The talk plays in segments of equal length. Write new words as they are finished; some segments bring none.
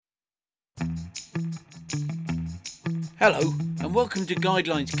Hello, and welcome to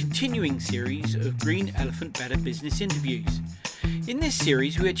Guideline's continuing series of Green Elephant Better Business interviews. In this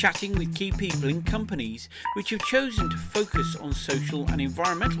series, we are chatting with key people in companies which have chosen to focus on social and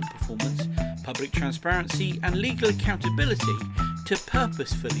environmental performance, public transparency, and legal accountability to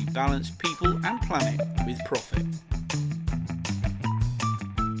purposefully balance people and planet with profit.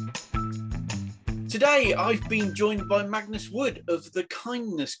 Today, I've been joined by Magnus Wood of the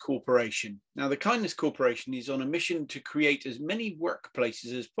Kindness Corporation. Now, the Kindness Corporation is on a mission to create as many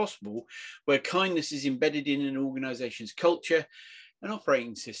workplaces as possible where kindness is embedded in an organization's culture and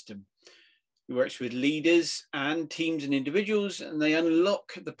operating system. He works with leaders and teams and individuals, and they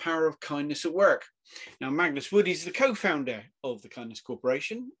unlock the power of kindness at work. Now, Magnus Wood is the co-founder of the Kindness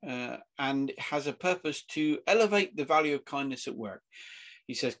Corporation and has a purpose to elevate the value of kindness at work.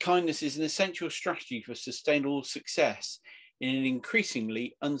 He says kindness is an essential strategy for sustainable success in an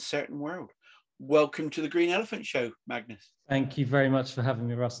increasingly uncertain world. Welcome to the Green Elephant Show, Magnus. Thank you very much for having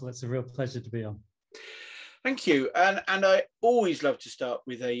me, Russell. It's a real pleasure to be on. Thank you. And I always love to start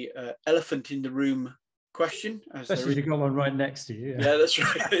with a elephant in the room question. Especially if you've got one right next to you. Yeah, that's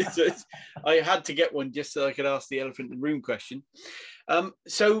right. I had to get one just so I could ask the elephant in the room question.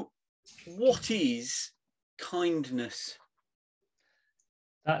 So what is kindness?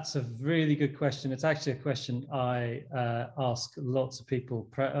 That's a really good question. It's actually a question I ask lots of people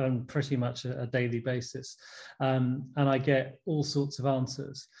on pretty much a daily basis. And I get all sorts of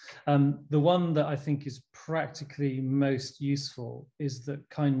answers. The one that I think is practically most useful is that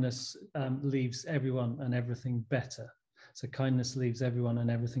kindness leaves everyone and everything better. So kindness leaves everyone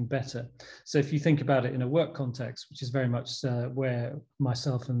and everything better. So if you think about it in a work context, which is very much where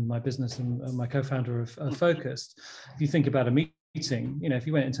myself and my business and my co-founder are focused, if you think about a meeting, if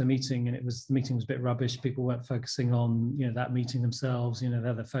you went into a meeting and the meeting was a bit rubbish, people weren't focusing on, that meeting themselves, they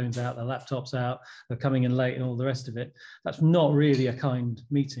have their phones out, their laptops out, they're coming in late and all the rest of it. That's not really a kind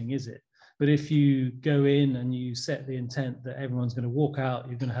meeting, is it? But if you go in and you set the intent that everyone's going to walk out,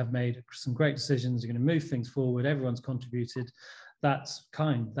 you're going to have made some great decisions, you're going to move things forward, everyone's contributed, that's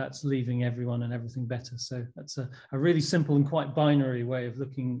kind, that's leaving everyone and everything better. So that's a really simple and quite binary way of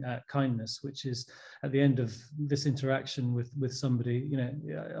looking at kindness, which is at the end of this interaction with somebody,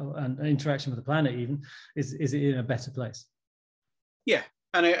 and interaction with the planet even, is it in a better place? Yeah,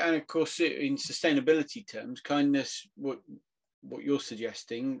 and of course, in sustainability terms, kindness, what you're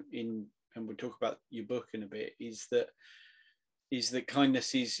suggesting and we'll talk about your book in a bit, is that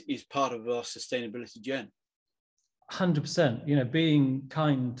kindness is part of our sustainability journey. 100%. Being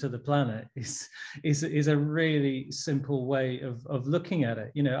kind to the planet is a really simple way of looking at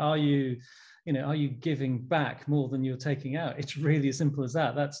it. Are you giving back more than you're taking out? It's really as simple as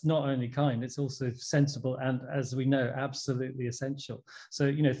that. That's not only kind, it's also sensible and, as we know, absolutely essential.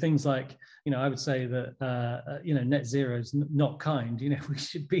 So things like I would say that net zero is not kind. We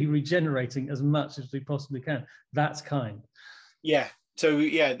should be regenerating as much as we possibly can. That's kind. Yeah. So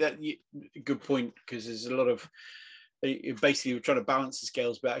that good point, because there's a lot of basically we're trying to balance the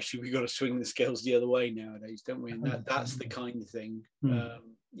scales, but actually we've got to swing the scales the other way nowadays, don't we? And that's the kind of thing.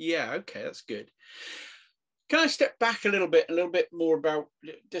 Yeah, okay, that's good. Can I step back a little bit more about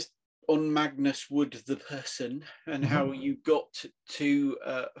just on Magnus Wood, the person, and how you got to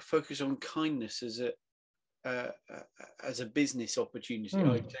focus on kindness as a business opportunity?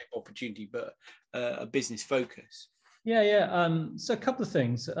 I'd say opportunity, but a business focus. Yeah. So a couple of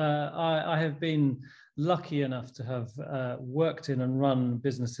things. I have been lucky enough to have worked in and run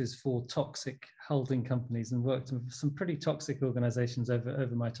businesses for toxic holding companies and worked in some pretty toxic organizations over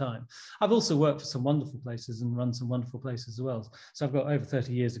my time. I've also worked for some wonderful places and run some wonderful places as well. So I've got over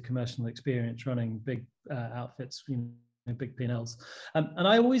 30 years of commercial experience running big outfits, big P&Ls. And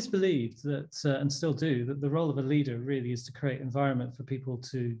I always believed that, and still do, that the role of a leader really is to create environment for people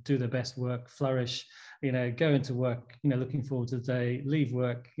to do their best work, flourish, go into work, looking forward to the day, leave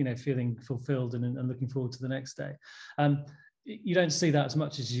work, feeling fulfilled and looking forward to the next day. You don't see that as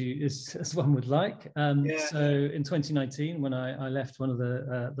much as one would like. So in 2019, when I left one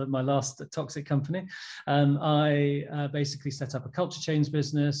of my last toxic company, I basically set up a culture change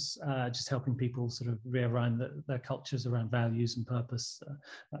business, just helping people sort of rearrange their cultures around values and purpose,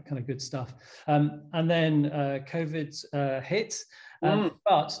 that kind of good stuff. And then COVID hit.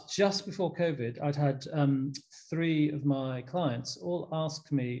 But just before COVID, I'd had 3 of my clients all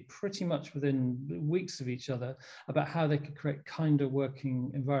ask me pretty much within weeks of each other about how they could create kinder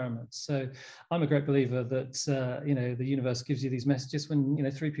working environments. So I'm a great believer that, the universe gives you these messages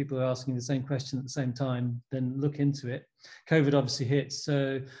when, 3 people are asking the same question at the same time, then look into it. COVID obviously hit.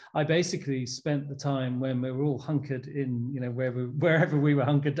 So I basically spent the time when we were all hunkered in, you know, wherever we were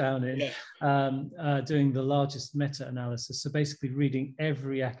hunkered down in, doing the largest meta-analysis. So basically reading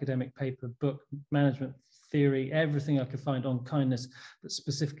every academic paper, book, management theory, everything I could find on kindness, but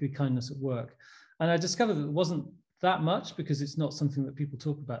specifically kindness at work. And I discovered that it wasn't that much, because it's not something that people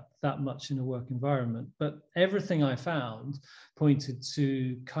talk about that much in a work environment. But everything I found pointed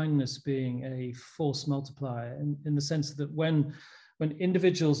to kindness being a force multiplier, in the sense that when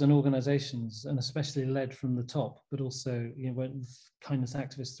individuals and organizations, and especially led from the top, but also, you know, when kindness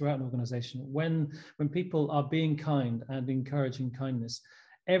activists throughout an organization, when people are being kind and encouraging kindness,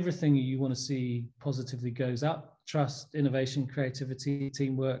 everything you want to see positively goes up. Trust, innovation, creativity,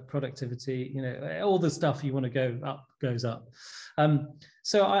 teamwork, productivity, you know, all the stuff you want to go up goes up.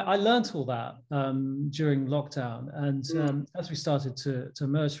 So I learned all that during lockdown. And as we started to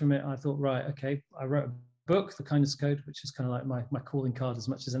emerge from it, I thought, right, okay, I wrote a book, The Kindness Code, which is kind of like my calling card as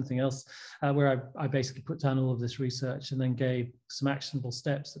much as anything else, where I basically put down all of this research and then gave some actionable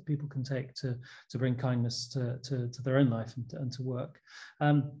steps that people can take to bring kindness to their own life and to work.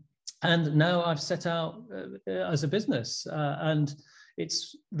 And now I've set out as a business, and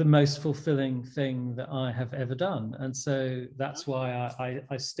it's the most fulfilling thing that I have ever done. And so that's why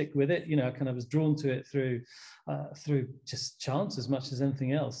I stick with it. You know, I kind of was drawn to it through just chance as much as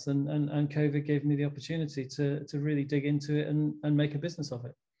anything else. And COVID gave me the opportunity to really dig into it and make a business of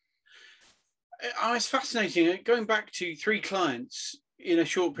it. It's fascinating. Going back to 3 clients in a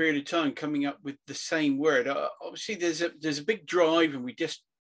short period of time, coming up with the same word. Obviously, there's a big drive, and we just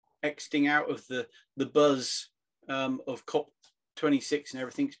exiting out of the buzz of COP26, and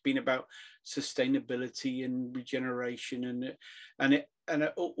everything's been about sustainability and regeneration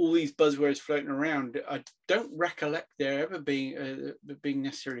and all these buzzwords floating around. I don't recollect there ever being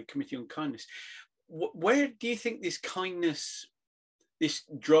necessarily a committee on kindness. Where do you think this kindness, this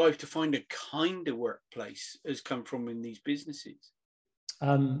drive to find a kinder workplace, has come from in these businesses?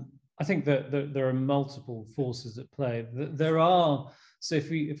 I think that there are multiple forces at play. There are. So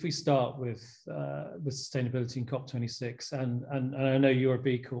if we start with sustainability in COP26, and I know you're a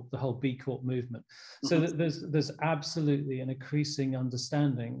B Corp, the whole B Corp movement. So that there's absolutely an increasing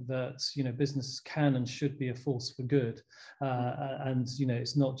understanding that, you know, business can and should be a force for good, and, you know,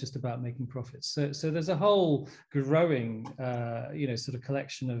 it's not just about making profits. So there's a whole growing, you know, sort of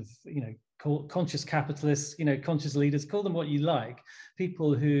collection of, you know, conscious capitalists, you know, conscious leaders, call them what you like,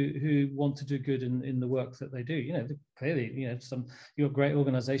 people who want to do good in the work that they do. You know, clearly, you know, you've got great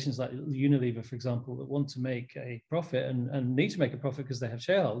organizations like Unilever, for example, that want to make a profit and need to make a profit because they have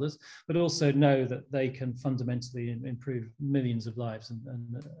shareholders, but also know that they can fundamentally improve millions of lives.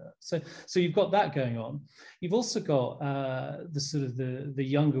 And so you've got that going on. You've also got the sort of the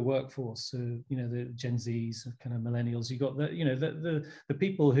younger workforce, so, you know, the Gen Zs, kind of millennials. You've got the, you know, the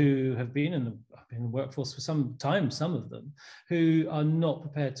people who have been in the workforce for some time, some of them, who are not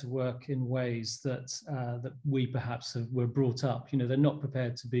prepared to work in ways that we perhaps were brought up. You know, they're not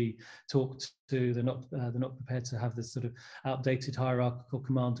prepared to be talked to. They're not prepared to have this sort of outdated hierarchical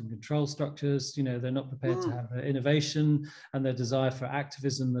command and control structures. You know, they're not prepared to have their innovation and their desire for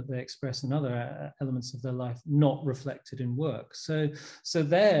activism that they express in other elements of their life not reflected in work. So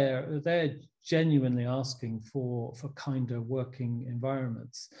they're genuinely asking for kinder working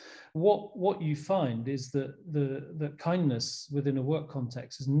environments. What you find is that the kindness within a work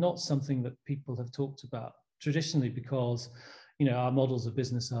context is not something that people have talked about traditionally, because, you know, our models of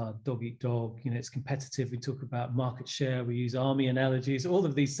business are dog eat dog. You know, it's competitive. We talk about market share. We use army analogies. All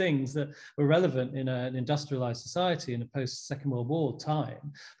of these things that were relevant in an industrialized society in a post-Second World War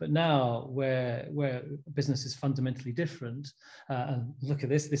time. But now, where business is fundamentally different, and look at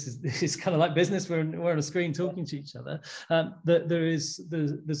this. This is kind of like business. We're on a screen talking to each other. There's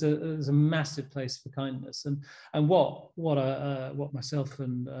a massive place for kindness. And what myself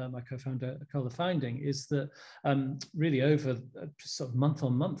and my co-founder Carl are finding is that really over sort of month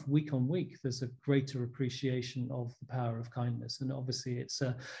on month, week on week, there's a greater appreciation of the power of kindness. And obviously it's,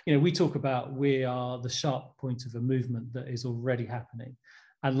 you know, we talk about we are the sharp point of a movement that is already happening.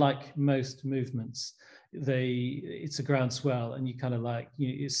 And like most movements, it's a groundswell, and you kind of like,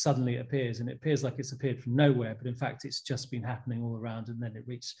 it suddenly appears, and it appears like it's appeared from nowhere, but in fact it's just been happening all around, and then it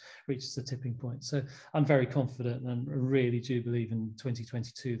reaches a tipping point. So I'm very confident and really do believe in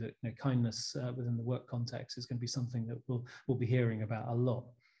 2022 that, you know, kindness within the work context is going to be something that we'll be hearing about a lot.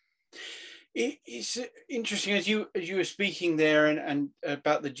 It's interesting, as you were speaking there and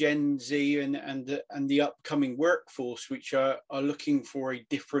about the Gen Z and the upcoming workforce, which are looking for a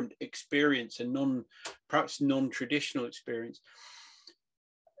different experience, and perhaps non-traditional experience.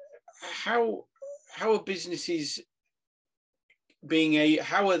 How are businesses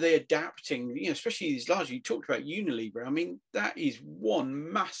how are they adapting, especially these large, you talked about Unilever. I mean, that is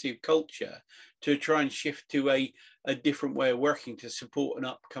one massive culture to try and shift to a different way of working to support an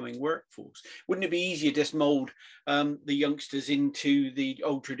upcoming workforce. Wouldn't it be easier to just mold the youngsters into the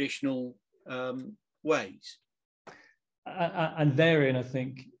old traditional ways? And therein, I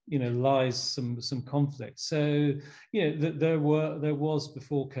think, lies some conflict. So, there was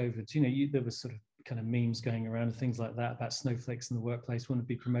before COVID, there was sort of kind of memes going around and things like that about snowflakes in the workplace, want to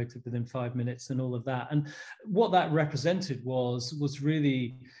be promoted within 5 minutes and all of that. And what that represented was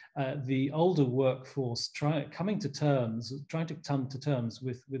really the older workforce trying to come to terms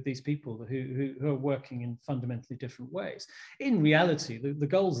with these people who are working in fundamentally different ways. In reality, the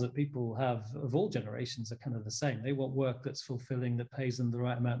goals that people have of all generations are kind of the same. They want work that's fulfilling, that pays them the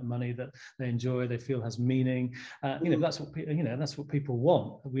right amount of money, that they enjoy, they feel has meaning. That's what people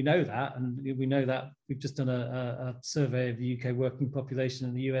want. We know that, and we know that we've just done a survey of the UK working population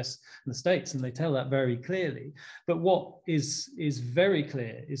in the US and the States, and they tell that very clearly. But what is very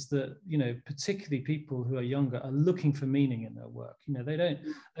clear is that, particularly people who are younger are looking for meaning in their work.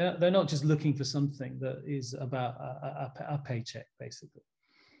 They're not just looking for something that is about a paycheck, basically.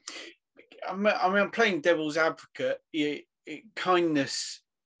 I'm playing devil's advocate. Kindness,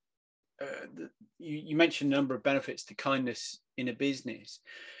 you mentioned a number of benefits to kindness in a business.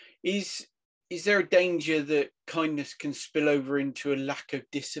 Is there a danger that kindness can spill over into a lack of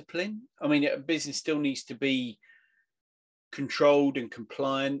discipline? I mean, a business still needs to be controlled and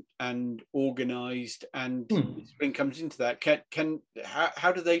compliant and organized, and discipline comes into that.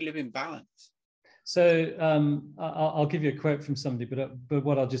 How do they live in balance? So I'll give you a quote from somebody, but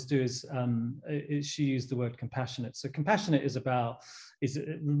what I'll just do is she used the word compassionate. So compassionate is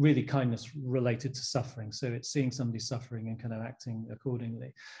really kindness related to suffering. So it's seeing somebody suffering and kind of acting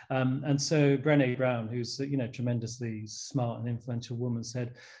accordingly. And so Brené Brown, who's tremendously smart and influential woman,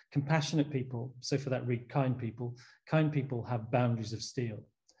 said, compassionate people, so for that read, kind people have boundaries of steel.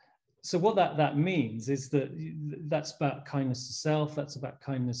 So what that means is that's about kindness to self, that's about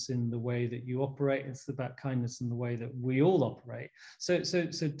kindness in the way that you operate, it's about kindness in the way that we all operate. So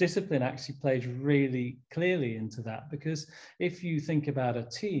discipline actually plays really clearly into that, because if you think about a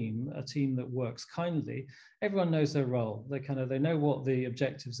team that works kindly, everyone knows their role. They know what the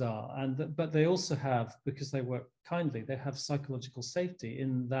objectives are, but they also have, because they work kindly, they have psychological safety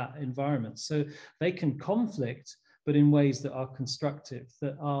in that environment. So they can conflict, but in ways that are constructive,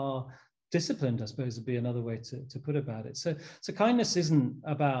 that are disciplined, I suppose would be another way to put about it. So kindness isn't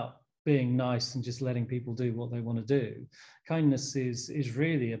about being nice and just letting people do what they want to do. Kindness is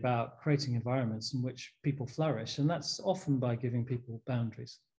really about creating environments in which people flourish, and that's often by giving people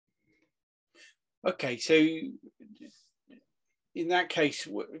boundaries. Okay, so in that case,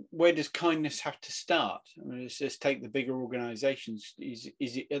 where does kindness have to start? I mean, let's just take the bigger organizations. Is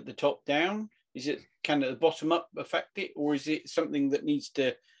it at the top down? Is it kind of the bottom up affect it, or is it something that needs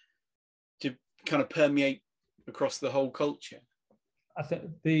to kind of permeate across the whole culture? I think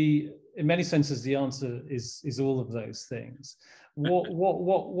in many senses, the answer is all of those things.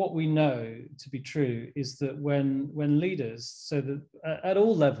 What we know to be true is that when leaders, so that at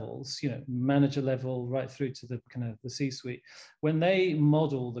all levels, manager level right through to the kind of the C-suite, when they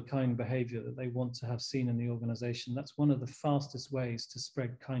model the kind of behavior that they want to have seen in the organization, that's one of the fastest ways to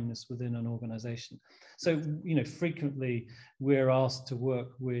spread kindness within an organization. So, frequently we're asked to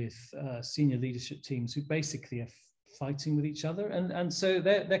work with senior leadership teams who basically are fighting with each other, and so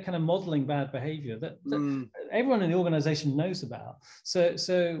they're kind of modeling bad behavior that everyone in the organization knows about.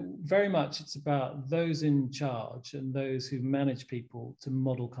 So very much it's about those in charge and those who manage people to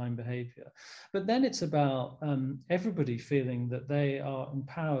model kind behavior. But then it's about everybody feeling that they are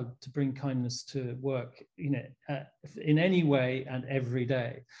empowered to bring kindness to work in any way and every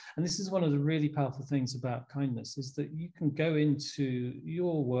day. And this is one of the really powerful things about kindness, is that you can go into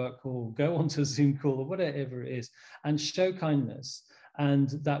your work or go onto a Zoom call or whatever it is and show kindness,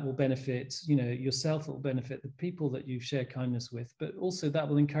 and that will benefit yourself, it will benefit the people that you share kindness with, but also that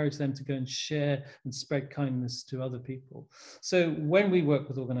will encourage them to go and share and spread kindness to other people. So when we work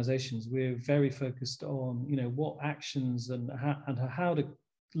with organizations, we're very focused on what actions and how to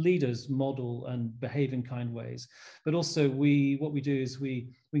leaders model and behave in kind ways, but also what we do is we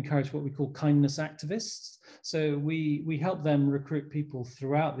encourage what we call kindness activists. So we help them recruit people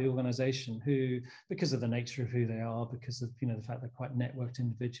throughout the organization who, because of the nature of who they are, because of, you know, the fact they're quite networked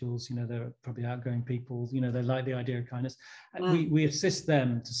individuals, you know, they're probably outgoing people, you know, they like the idea of kindness. We assist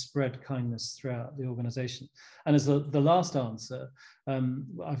them to spread kindness throughout the organization. And as the last answer,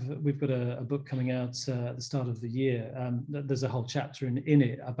 we've got a book coming out at the start of the year. There's a whole chapter in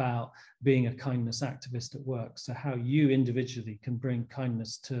it about being a kindness activist at work. So how you individually can bring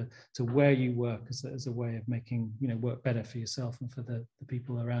kindness to where you work as a way of making, you know, work better for yourself and for the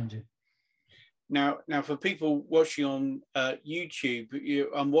people around you. Now, for people watching on YouTube,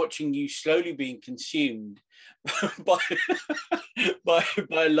 I'm watching you slowly being consumed by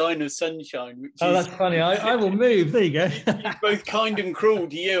a line of sunshine. Which that's funny. I will move. There you go. It's both kind and cruel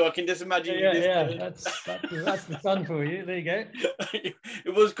to you. I can just imagine. That's the sun for you. There you go.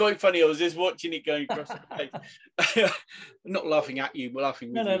 It was quite funny. I was just watching it going across the face. Not laughing at you, but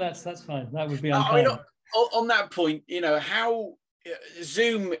laughing with you. No, that's fine. That would be unkind. I mean, on that point, you know, how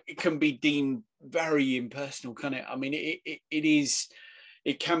Zoom can be deemed very impersonal, can it? I mean,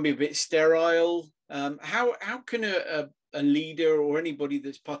 it can be a bit sterile. How can a leader or anybody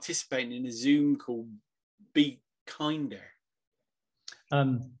that's participating in a Zoom call be kinder?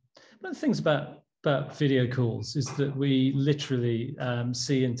 One of the things about video calls is that we literally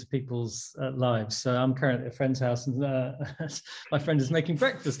see into people's lives. So I'm currently at a friend's house, and my friend is making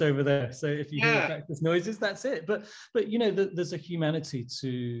breakfast over there. So if you hear breakfast noises, that's it. But you know, there's a humanity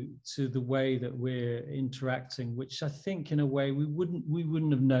to the way that we're interacting, which I think in a way we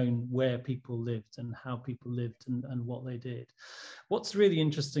wouldn't have known where people lived and how people lived and what they did. What's really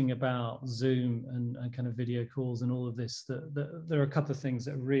interesting about Zoom and kind of video calls and all of this, that there are a couple of things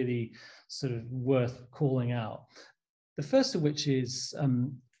that are really sort of worth calling out. The first of which is,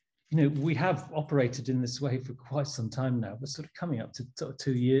 you know, we have operated in this way for quite some time now. We're sort of coming up to sort of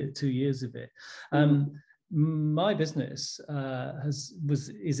 2 years of it. My business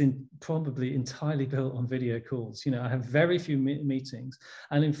is probably entirely built on video calls. You know, I have very few meetings,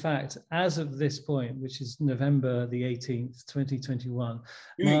 and in fact, as of this point, which is November the 18th, 2021,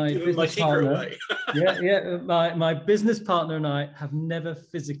 my business partner, my business partner and I have never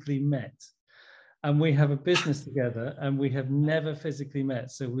physically met. And we have a business together, and we have never physically met.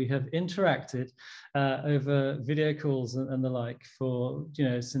 So we have interacted over video calls and the like for, you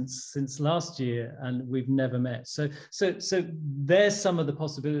know, since last year, and we've never met. So there's some of the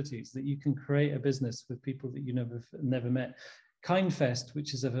possibilities that you can create a business with people that you never met. KindFest,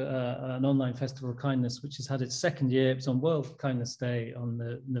 which is an online festival of kindness, which has had its second year. It's on World Kindness Day on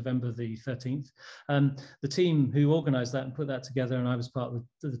November the 13th. The team who organised that and put that together, and I was part of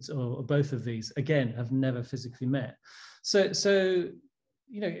both of these, again, have never physically met. So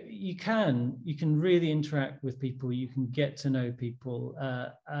you know, you can really interact with people, you can get to know people.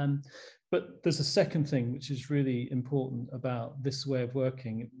 But there's a second thing which is really important about this way of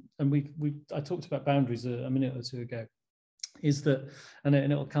working, and I talked about boundaries a minute or two ago. Is that, and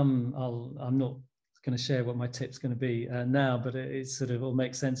it'll come, I'm not going to share what my tip's going to be now, but it sort of will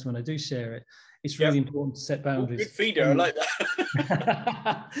make sense when I do share it. It's really important to set boundaries. Good feeder, I like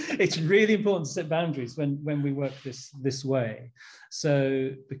that. It's really important to set boundaries when we work this way.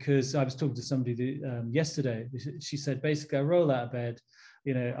 So, because I was talking to somebody yesterday, she said, basically, I roll out of bed,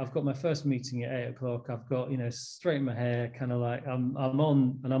 you know, I've got my first meeting at 8 o'clock. I've got, you know, straighten my hair, kind of like I'm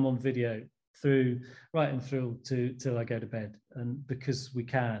on video right and through till I go to bed, and because we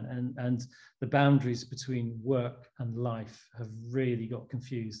can, and the boundaries between work and life have really got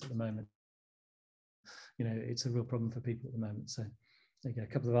confused at the moment. You know, it's a real problem for people at the moment. So there you go, a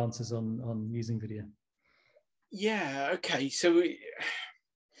couple of answers on using video. Yeah, okay, so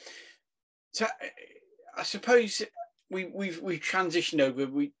I suppose we've transitioned over.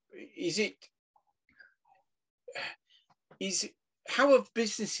 How have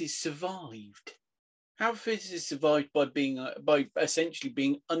businesses survived? How have businesses survived by essentially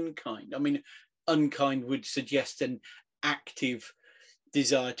being unkind? I mean, unkind would suggest an active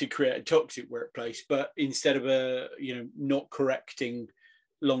desire to create a toxic workplace, but instead of not correcting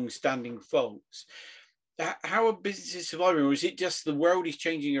long-standing faults. How are businesses surviving, or is it just the world is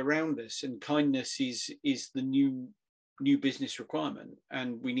changing around us and kindness is the new business requirement,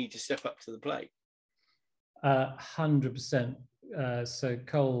 and we need to step up to the plate? 100%. So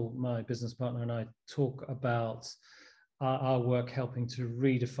Cole, my business partner, and I talk about our work helping to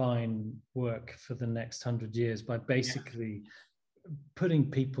redefine work for the next 100 years by basically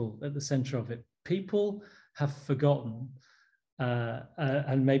putting people at the center of it. People have forgotten,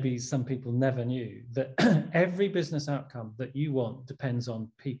 and maybe some people never knew, that every business outcome that you want depends on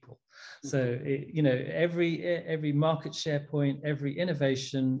people. So every market share point, every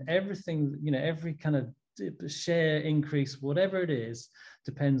innovation, everything, every kind of share increase, whatever it is,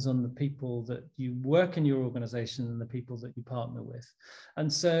 depends on the people that you work in your organization and the people that you partner with.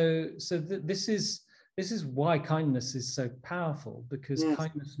 And this is why kindness is so powerful, because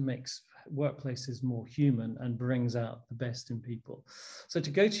kindness makes workplaces more human and brings out the best in people. So to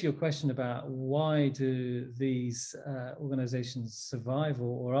go to your question about why do these organizations survive,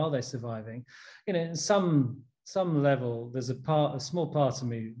 or are they surviving, in some level, there's a small part of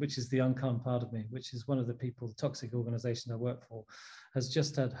me, which is the unkind part of me, which is one of the people, the toxic organization I work for, has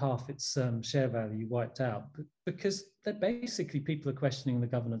just had half its share value wiped out, because they're basically, people are questioning the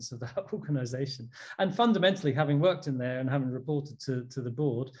governance of that organization. And fundamentally, having worked in there and having reported to the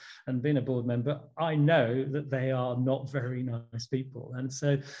board and been a board member, I know that they are not very nice people. And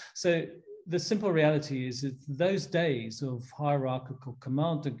so the simple reality is that those days of hierarchical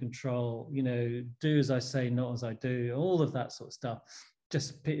command and control, do as I say, not as I do, all of that sort of stuff,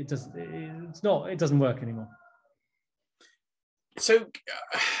 it doesn't work anymore. So,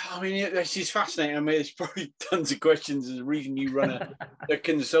 I mean, this is fascinating. I mean, there's probably tons of questions. There's a reason you run a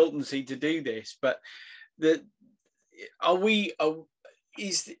consultancy to do this. But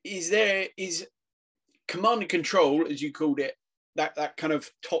is command and control, as you called it, that kind of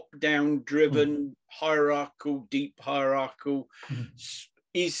top-down driven, hierarchical, deep hierarchical,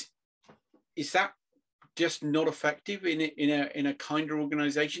 is that just not effective in a kinder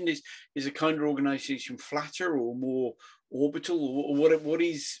organization? Is a kinder organization flatter or more orbital, or what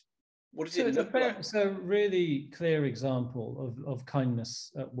is so it look like? So a really clear example of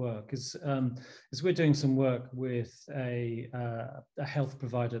kindness at work is we're doing some work with a health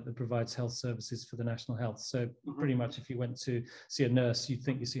provider that provides health services for the national health. So pretty much, if you went to see a nurse, you'd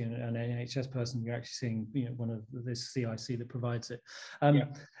think you're seeing an NHS person. You're actually seeing one of this CIC that provides it.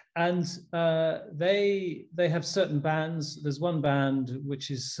 And they have certain bands. There's one band which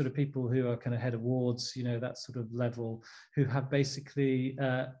is sort of people who are kind of head of wards, that sort of level, who have basically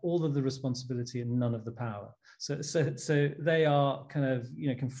all of the responsibility and none of the power. So they are kind of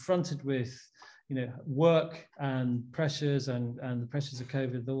confronted with work and pressures and the pressures of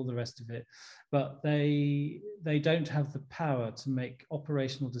COVID, all the rest of it, but they don't have the power to make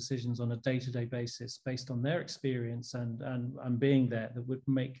operational decisions on a day-to-day basis based on their experience and being there, that would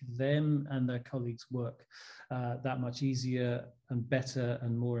make them and their colleagues' work that much easier and better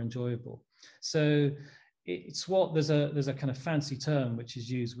and more enjoyable. So it's there's a kind of fancy term which is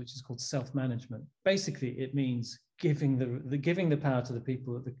used, which is called self-management. Basically, it means giving the power to the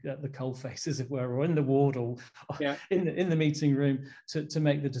people at the coalface, as it were, or in the ward, or in the meeting room, to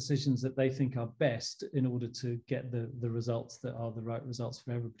make the decisions that they think are best in order to get the results that are the right results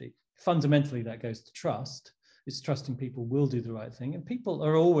for everybody. Fundamentally, that goes to trust. It's trusting people will do the right thing, and people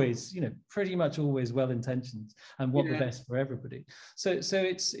are always, pretty much always well-intentioned and want the best for everybody. So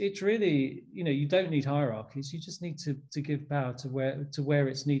it's really, you don't need hierarchies. You just need to give power to where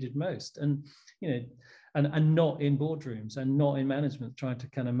it's needed most, and and not in boardrooms and not in management trying to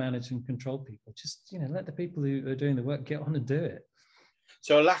kind of manage and control people. Just let the people who are doing the work get on and do it.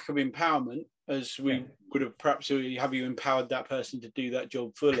 So a lack of empowerment, as we would have perhaps have you empowered that person to do that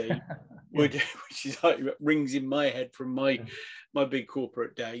job fully, which is like rings in my head from my big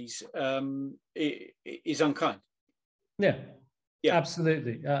corporate days, it is unkind. Yeah,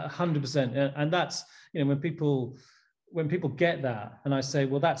 absolutely, 100%. And that's when people get that, and I say,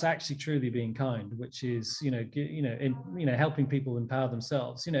 well, that's actually truly being kind, which is helping people empower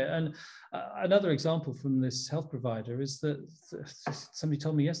themselves. And another example from this health provider is that somebody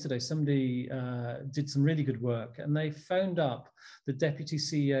told me yesterday, somebody did some really good work, and they phoned up the deputy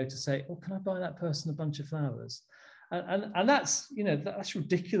CEO to say, oh, can I buy that person a bunch of flowers? And that's that's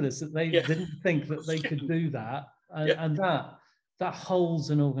ridiculous that they didn't think that they could do that, and that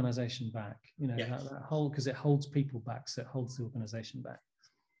holds an organization back, that hold, because it holds people back, so it holds the organization back.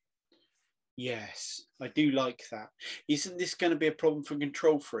 Yes, I do like that. Isn't this going to be a problem for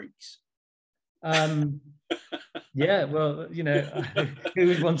control freaks? Yeah, well, who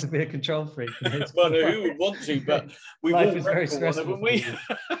would want to be a control freak? Well, no, who would want to? But we've life all is very stressful, haven't we?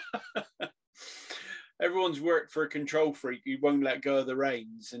 Everyone's worked for a control freak who won't let go of the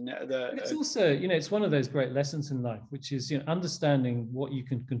reins, and it's also, it's one of those great lessons in life, which is understanding what you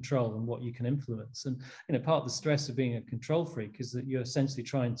can control and what you can influence. And part of the stress of being a control freak is that you're essentially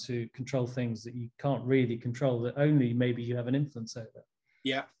trying to control things that you can't really control, that only maybe you have an influence over.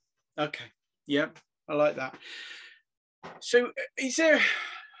 Yeah. Okay. Yeah, I like that. So, is there?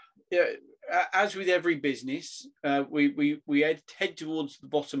 As with every business, we head towards the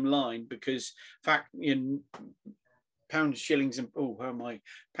bottom line, because pounds, shillings, and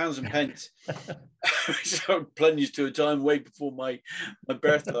pounds and pence. So plunged to a time way before my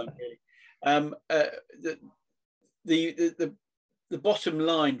birth time, really. The, the bottom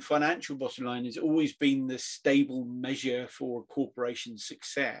line, financial bottom line, has always been the stable measure for a corporation's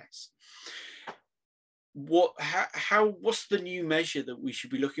success. What's the new measure that we should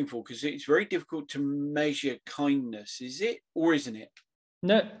be looking for? Because it's very difficult to measure kindness, is it, or isn't it?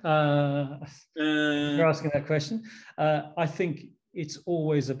 No, you're asking that question. I think it's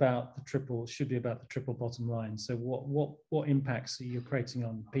always about should be about the triple bottom line. So what impacts are you creating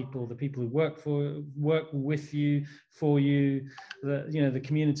on people, the people who work with you, for you, the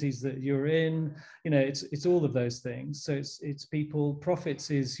communities that you're in, it's all of those things. So it's people. Profits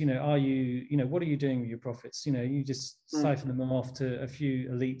is, are you, what are you doing with your profits? You just siphon them off to a few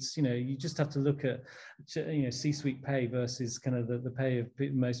elites. You just have to look at, C-suite pay versus kind of the pay of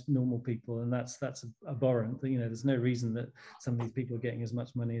most normal people, and that's abhorrent. There's no reason that some of these people are getting as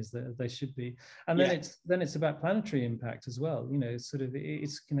much money as they should be. And then it's about planetary impact as well.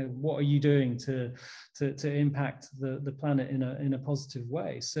 What are you doing to impact the planet in a positive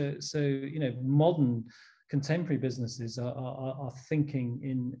way? So modern contemporary businesses are thinking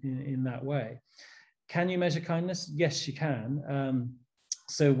in that way. Can you measure kindness? Yes, you can.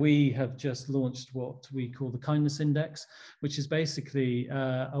 So we have just launched what we call the Kindness Index, which is basically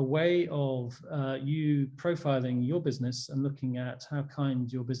a way of you profiling your business and looking at how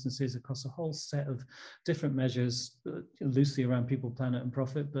kind your business is across a whole set of different measures, loosely around people, planet, and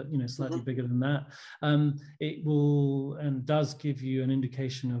profit, but slightly bigger than that. It will and does give you an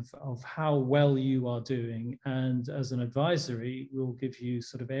indication of how well you are doing, and as an advisory, we'll give you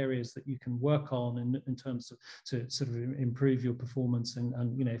sort of areas that you can work on in terms of to sort of improve your performance and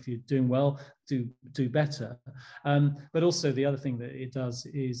if you're doing well, do better. But also the other thing that it does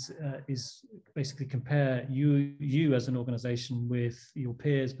is basically compare you as an organization with your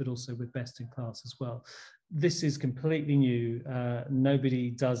peers, but also with best in class as well. This is completely new.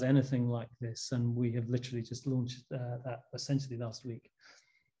 Nobody does anything like this, and we have literally just launched that essentially last week.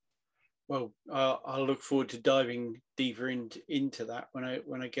 Well, I'll look forward to diving deeper into that when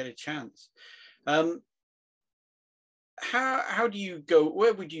I get a chance. How do you go?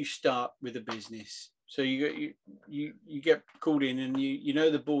 Where would you start with a business? So you get called in, and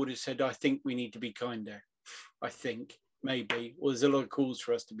the board has said, I think we need to be kinder. I think maybe, or there's a lot of calls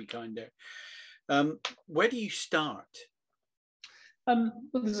for us to be kinder. Where do you start? Well,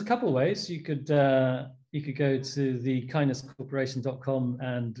 there's a couple of ways. You could go to the kindnesscorporation.com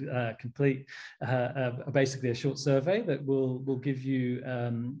and complete basically a short survey that will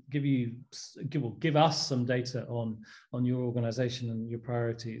give us some data on your organization and your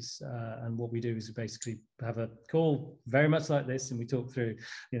priorities. And what we do is basically have a call very much like this, and we talk through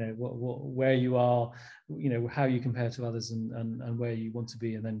where you are, how you compare to others, and where you want to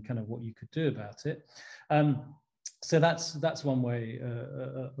be, and then kind of what you could do about it. So that's one way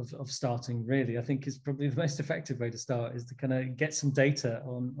of starting, really. I think is probably the most effective way to start, is to kind of get some data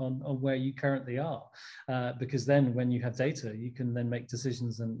on where you currently are, because then when you have data, you can then make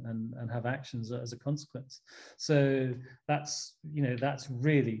decisions and have actions as a consequence. So that's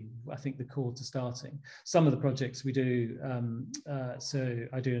really, I think, the core to starting. Some of the projects we do, so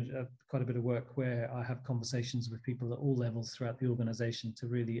I do quite a bit of work where I have conversations with people at all levels throughout the organization to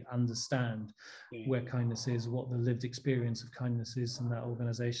really understand where kindness is, what the lived experience of kindness is in that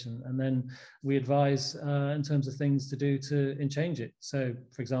organization, and then we advise in terms of things to do to change it. So,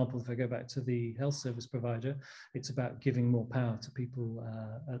 for example, if I go back to the health service provider, it's about giving more power to people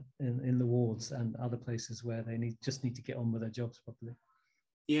in the wards and other places where they just need to get on with their jobs properly.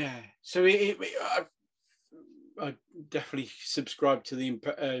 Yeah, so I definitely subscribe to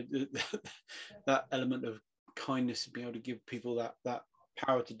that element of kindness, to be able to give people that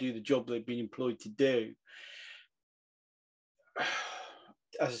power to do the job they've been employed to do.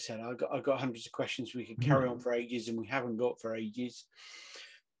 As I said, I've got hundreds of questions we could carry on for ages, and we haven't got for ages.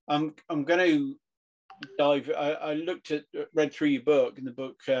 I'm going to dive. I read through your book, and the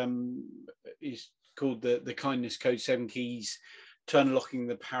book is called the Kindness Code: 7 Keys to Unlocking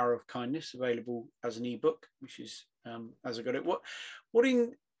the Power of Kindness, available as an ebook, which is as I got it.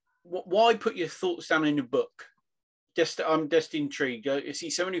 Why put your thoughts down in a book? I'm just intrigued. I see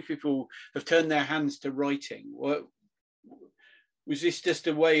so many people have turned their hands to writing. Was this just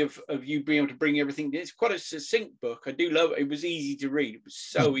a way of you being able to bring everything? It's quite a succinct book. I do love it. It was easy to read. It was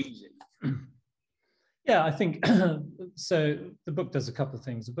so easy. Yeah, I think so. The book does a couple of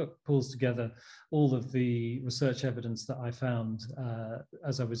things. The book pulls together all of the research evidence that I found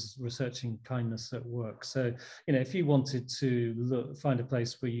as I was researching kindness at work. So, if you wanted to find a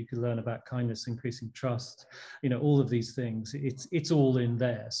place where you could learn about kindness, increasing trust, all of these things, it's all in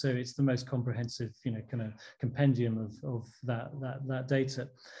there. So it's the most comprehensive, kind of compendium of that data.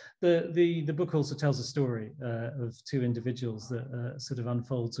 The book also tells a story of two individuals that sort of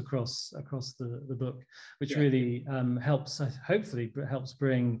unfolds across the book, which really hopefully helps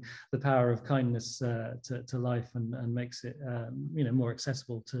bring the power of kindness to life and makes it more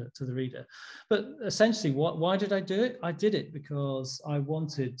accessible to the reader. But essentially, why did I do it? I did it because I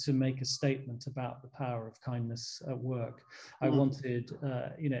wanted to make a statement about the power of kindness at work. I wanted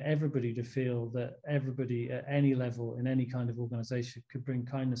everybody to feel that everybody at any level in any kind of organization could bring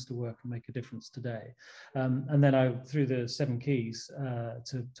kindness to work and make a difference today. And then through the 7 keys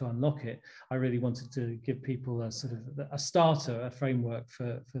to unlock it, I really wanted to give people a sort of a starter, a framework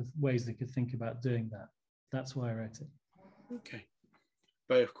for ways they could think about doing that. That's why I wrote it. Okay.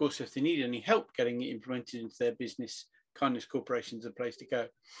 But of course, if they need any help getting it implemented into their business, Kindness Corporation is a place to go.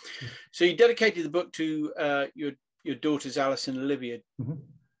 So you dedicated the book to your daughters, Alice and Olivia.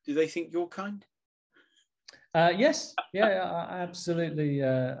 Do they think you're kind? Yes, yeah, absolutely.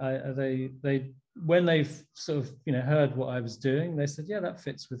 They when they've sort of heard what I was doing, they said, "Yeah, that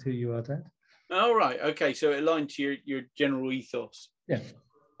fits with who you are, Dad." Oh, right. Okay, so it aligned to your general ethos. Yeah.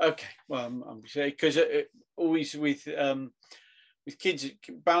 Okay. Well, I'm saying because always with kids,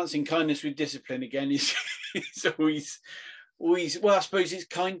 balancing kindness with discipline again is always. Well, I suppose it's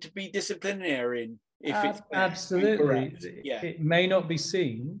kind to be disciplinarian if it's absolutely. Yeah. It may not be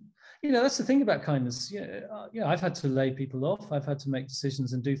seen. That's the thing about kindness. I've had to lay people off. I've had to make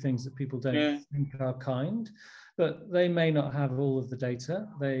decisions and do things that people don't think are kind, but they may not have all of the data.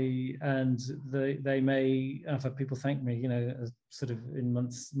 They may. I've had people thank me, sort of in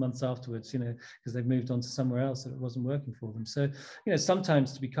months afterwards, because they've moved on to somewhere else that it wasn't working for them. So,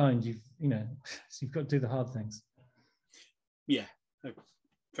 sometimes to be kind, you've got to do the hard things. Yeah,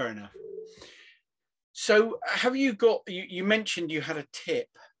 fair enough. So have you got, you mentioned you had a tip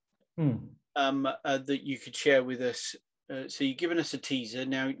that you could share with us. So you've given us a teaser,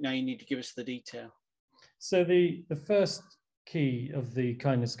 now you need to give us the detail. So the first key of the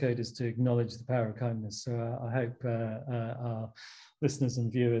kindness code is to acknowledge the power of kindness. So I hope our listeners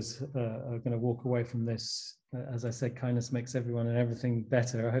and viewers are going to walk away from this. As I said, kindness makes everyone and everything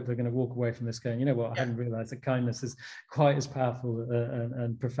better. I hope they're going to walk away from this going, I hadn't realized that kindness is quite as powerful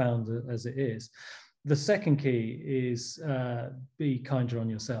and profound as it is. The second key is be kinder on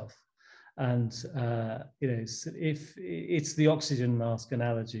yourself. And if it's the oxygen mask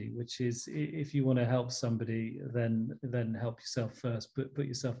analogy, which is if you want to help somebody, then help yourself first. But put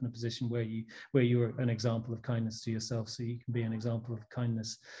yourself in a position where you're an example of kindness to yourself, so you can be an example of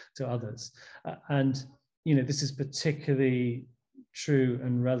kindness to others. And this is particularly true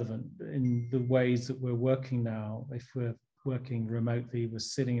and relevant in the ways that we're working now. If we're working remotely, we're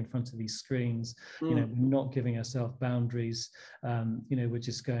sitting in front of these screens, we're not giving ourselves boundaries, we're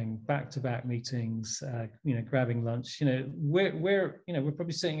just going back-to-back meetings, grabbing lunch, we're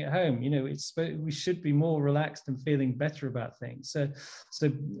probably sitting at home, we should be more relaxed and feeling better about things. So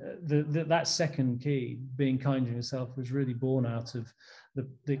that second key, being kind to yourself, was really born out of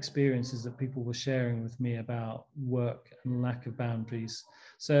the experiences that people were sharing with me about work and lack of boundaries.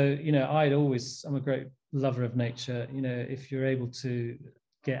 So, I'm a great lover of nature. If you're able to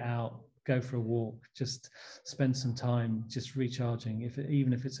get out, go for a walk, just spend some time just recharging,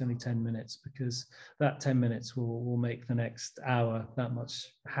 even if it's only 10 minutes, because that 10 minutes will make the next hour that much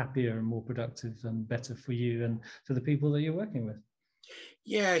happier and more productive and better for you and for the people that you're working with.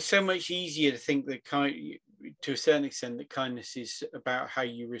 Yeah, it's so much easier to think that to a certain extent, that kindness is about how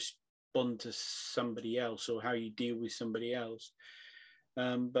you respond to somebody else or how you deal with somebody else.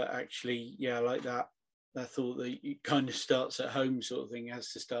 But actually, I like that thought that it kind of starts at home, sort of thing. It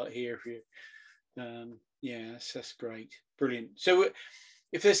has to start here for you. That's great, brilliant. So,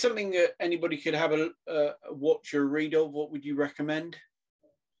 if there's something that anybody could have a watch or read of, what would you recommend?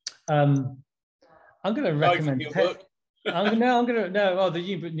 I'm going to recommend your book.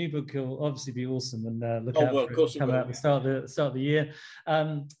 The new book will obviously be awesome, and look out for it. Come out at the start of the year.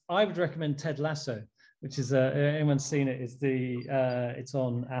 I would recommend Ted Lasso, which is anyone's seen it? It's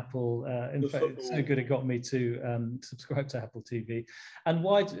on Apple. In fact, it's so good it got me to subscribe to Apple TV. And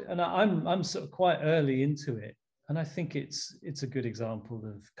I'm sort of quite early into it, and I think it's a good example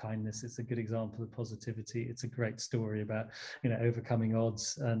of kindness. It's a good example of positivity. It's a great story about overcoming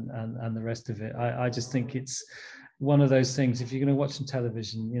odds and the rest of it. I just think it's one of those things. If you're going to watch some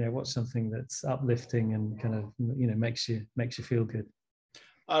television, watch something that's uplifting and kind of makes you feel good.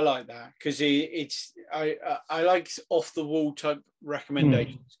 I like that because I like off the wall type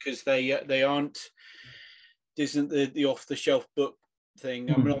recommendations because they aren't. Isn't the off the shelf book thing?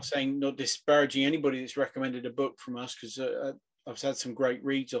 I'm not disparaging anybody that's recommended a book from us because I've had some great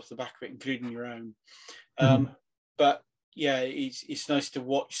reads off the back of it, including your own. But yeah, it's nice to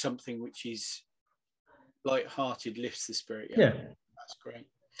watch something which is light-hearted, lifts the spirit. Yeah, that's great.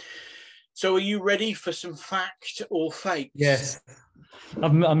 So, are you ready for some fact or fakes? Yes.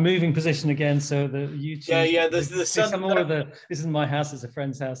 I'm moving position again, so the YouTube. Yeah. The sun. Some more of this isn't my house; it's a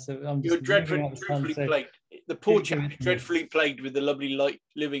friend's house. So I'm just dreadfully plagued. The poor chap is dreadfully plagued with the lovely light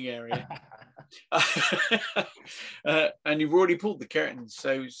living area. And you've already pulled the curtains,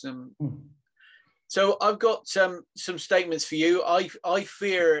 so some. So I've got some statements for you. I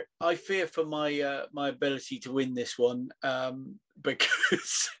fear for my my ability to win this one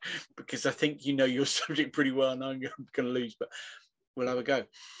because I think your subject pretty well, and I'm going to lose, but we'll have a go.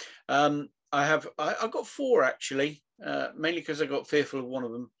 I've got 4 actually, mainly because I got fearful of one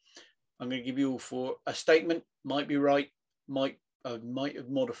of them. I'm going to give you all 4. A statement might be right, might have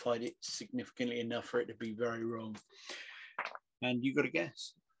modified it significantly enough for it to be very wrong, and you've got to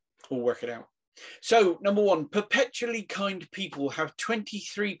guess or work it out. So, number 1, perpetually kind people have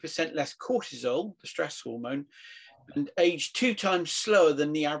 23% less cortisol, the stress hormone, and age 2 times slower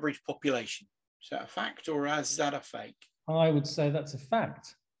than the average population. Is that a fact or is that a fake? I would say that's a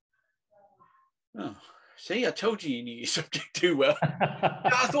fact. Oh, see, I told you knew your subject too well.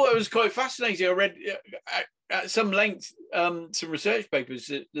 I thought it was quite fascinating. I read at some length some research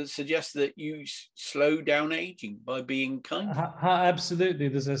papers that suggest that you slow down aging by being kind. Absolutely.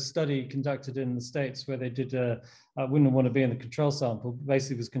 There's a study conducted in the States where they did, I wouldn't want to be in the control sample, but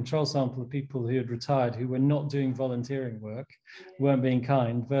basically it was a control sample of people who had retired, who were not doing volunteering work, weren't being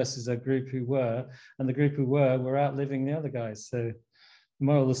kind, versus a group who were, and the group who were outliving the other guys. So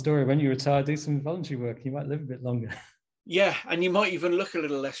moral of the story, when you retire, do some voluntary work, you might live a bit longer. Yeah, and you might even look a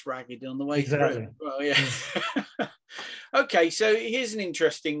little less ragged on the way through. Well, yeah. Okay, so here's an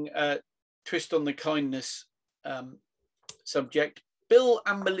interesting twist on the kindness subject. Bill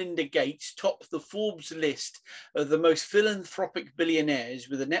and Melinda Gates top the Forbes list of the most philanthropic billionaires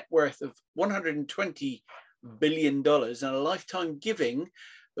with a net worth of $120 billion and a lifetime giving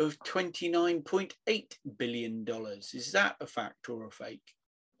of $29.8 billion. Is that a fact or a fake?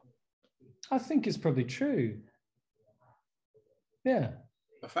 I think it's probably true. Yeah.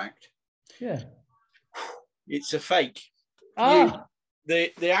 A fact? Yeah. It's a fake.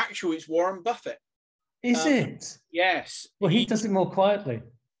 The actual is Warren Buffett. Is it? Yes. Well, he does it more quietly.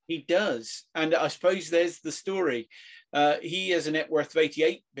 He does. And I suppose there's the story. He has a net worth of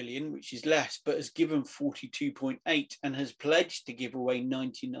 88 billion, which is less, but has given 42.8 and has pledged to give away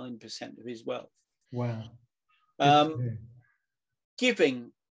 99% of his wealth. Wow.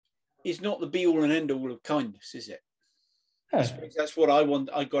 Giving is not the be all and end all of kindness, is it? Yeah. That's what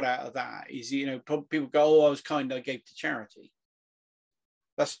I got out of that is, people go, oh, I was kind, I gave to charity.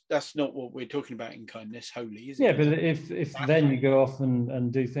 That's not what we're talking about in kindness wholly, is it? Yeah, but if then you go off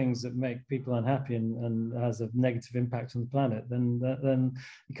and do things that make people unhappy and has a negative impact on the planet, then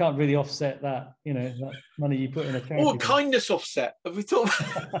you can't really offset that, that money you put in a charity. Or kindness offset. Have we thought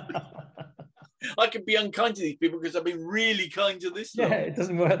I could be unkind to these people because I've been really kind to this one. Yeah, it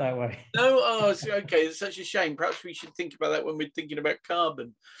doesn't work that way. No, okay, it's such a shame. Perhaps we should think about that when we're thinking about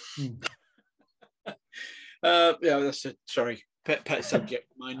carbon. Yeah, that's sorry. Pet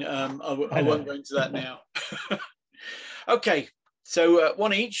subject of mine. I won't go into that now. Okay, so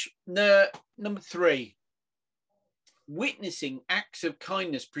 1 each. Number 3. Witnessing acts of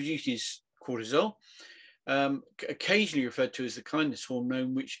kindness produces cortisol, occasionally referred to as the kindness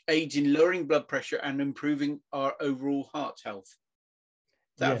hormone, which aids in lowering blood pressure and improving our overall heart health.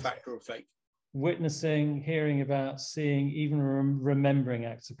 Is that a fact or a fake? Witnessing, hearing about, seeing, even remembering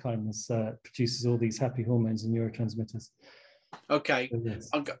acts of kindness produces all these happy hormones and neurotransmitters. Okay,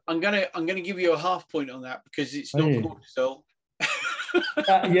 I'm gonna give you a half point on that because it's not cortisol.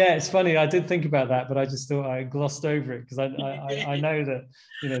 Yeah, it's funny. I did think about that, but I just thought I glossed over it because I know that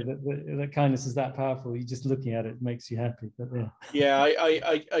that kindness is that powerful. You just looking at it makes you happy. But yeah,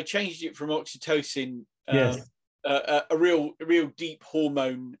 I changed it from oxytocin, yes, a real deep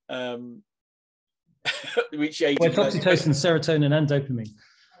hormone, which it's oxytocin, serotonin, and dopamine.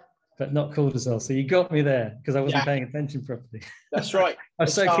 But not cortisol. So you got me there because I wasn't paying attention properly. That's right. I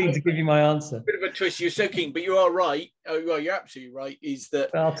was so keen to give you my answer. Bit of a twist. You're so keen, but you are right. Oh, well, you're absolutely right. Is that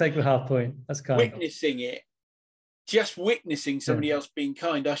I'll take the half point. That's kind. Witnessing it just witnessing somebody else being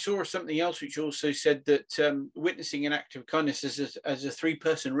kind. I saw something else which also said that witnessing an act of kindness is as a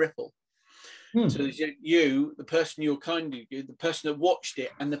 3-person ripple. So there's you, the person you're kind to, the person that watched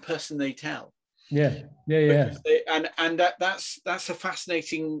it, and the person they tell. Yeah. And that's a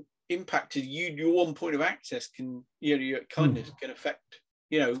fascinating impact. To you, your one point of access can, your kindness can affect,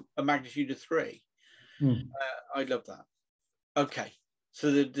 a magnitude of 3. I love that. Okay, so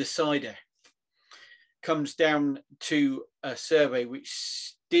the decider comes down to a survey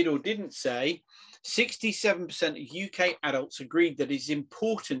which did or didn't say 67% of UK adults agreed that it's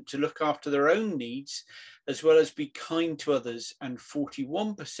important to look after their own needs as well as be kind to others, and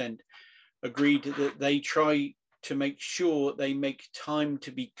 41% agreed that they try to make sure they make time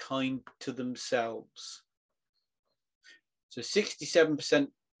to be kind to themselves. So 67%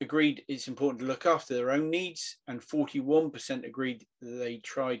 agreed it's important to look after their own needs, and 41% agreed that they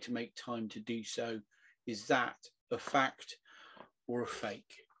try to make time to do so. Is that a fact or a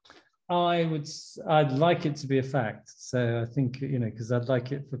fake? I'd like it to be a fact. So I think, because I'd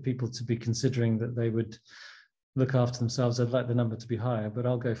like it for people to be considering that they would look after themselves. I'd like the number to be higher, but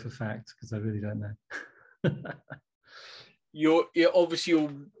I'll go for fact because I really don't know. Your obviously your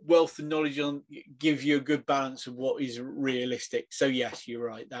wealth and knowledge give you a good balance of what is realistic. So yes, you're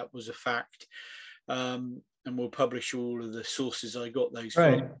right. That was a fact, and we'll publish all of the sources I got those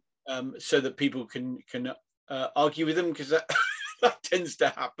from, so that people can argue with them, because that tends to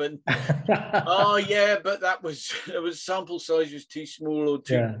happen. Oh yeah, but that was sample size was too small or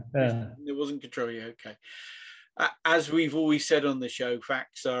too. There wasn't control. Yeah, okay. As we've always said on the show,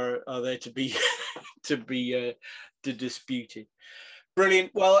 facts are there to be disputed.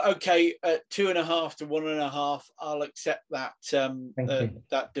 Brilliant. Well, okay, 2.5 to 1.5. I'll accept that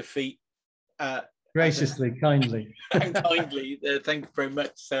that defeat. Graciously, kindly. And kindly. Thank you very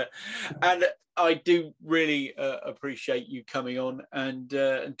much, sir. And I do really appreciate you coming on and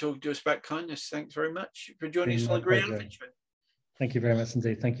talking to us about kindness. Thanks very much for joining us on the Green Elephant Show. Thank you very much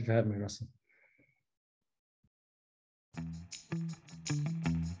indeed. Thank you for having me, Russell.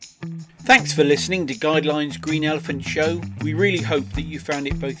 Thanks for listening to Guideline's Green Elephant Show. We really hope that you found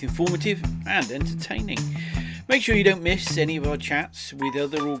it both informative and entertaining. Make sure you don't miss any of our chats with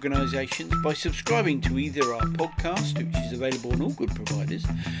other organisations by subscribing to either our podcast, which is available on all good providers,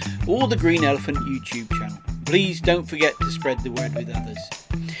 or the Green Elephant YouTube channel. Please don't forget to spread the word with others.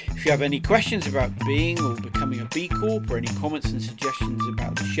 If you have any questions about being or becoming a B Corp, or any comments and suggestions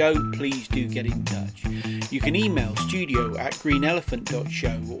about the show, please do get in touch. You can email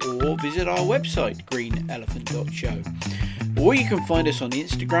studio@greenelephant.show or visit our website greenelephant.show. Or you can find us on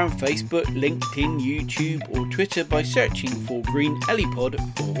Instagram, Facebook, LinkedIn, YouTube or Twitter by searching for Green Elipod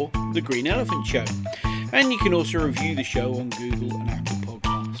or The Green Elephant Show. And you can also review the show on Google and Apple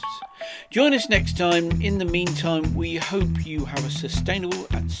Podcasts. Join us next time. In the meantime, we hope you have a sustainable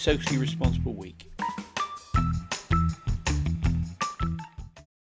and socially responsible week.